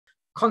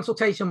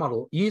consultation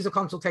model, use a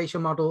consultation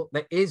model.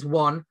 There is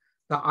one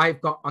that I've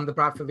got on the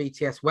Bradford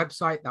VTS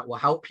website that will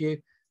help you.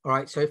 All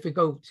right, so if we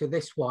go to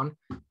this one,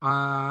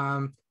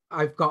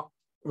 I've got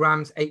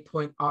Ram's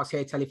 8-point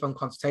RCA telephone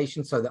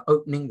consultation. So the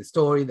opening, the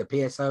story, the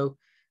PSO,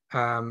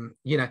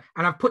 you know,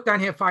 and I've put down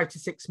here 5 to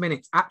 6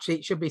 minutes. Actually,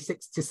 it should be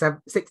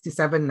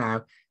 67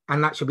 now,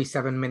 and that should be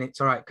 7 minutes.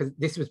 All right, because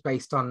this was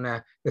based on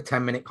the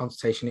 10-minute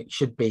consultation. It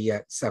should be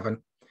 7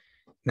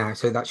 now.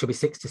 So that should be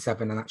 6 to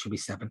 7, and that should be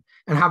 7.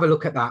 And have a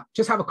look at that.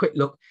 Just have a quick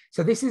look.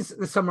 So this is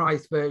the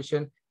summarized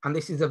version, and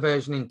this is the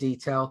version in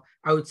detail.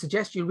 I would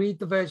suggest you read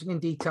the version in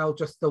detail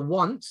just the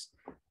once,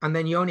 and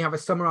then you only have a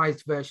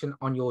summarized version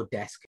on your desk.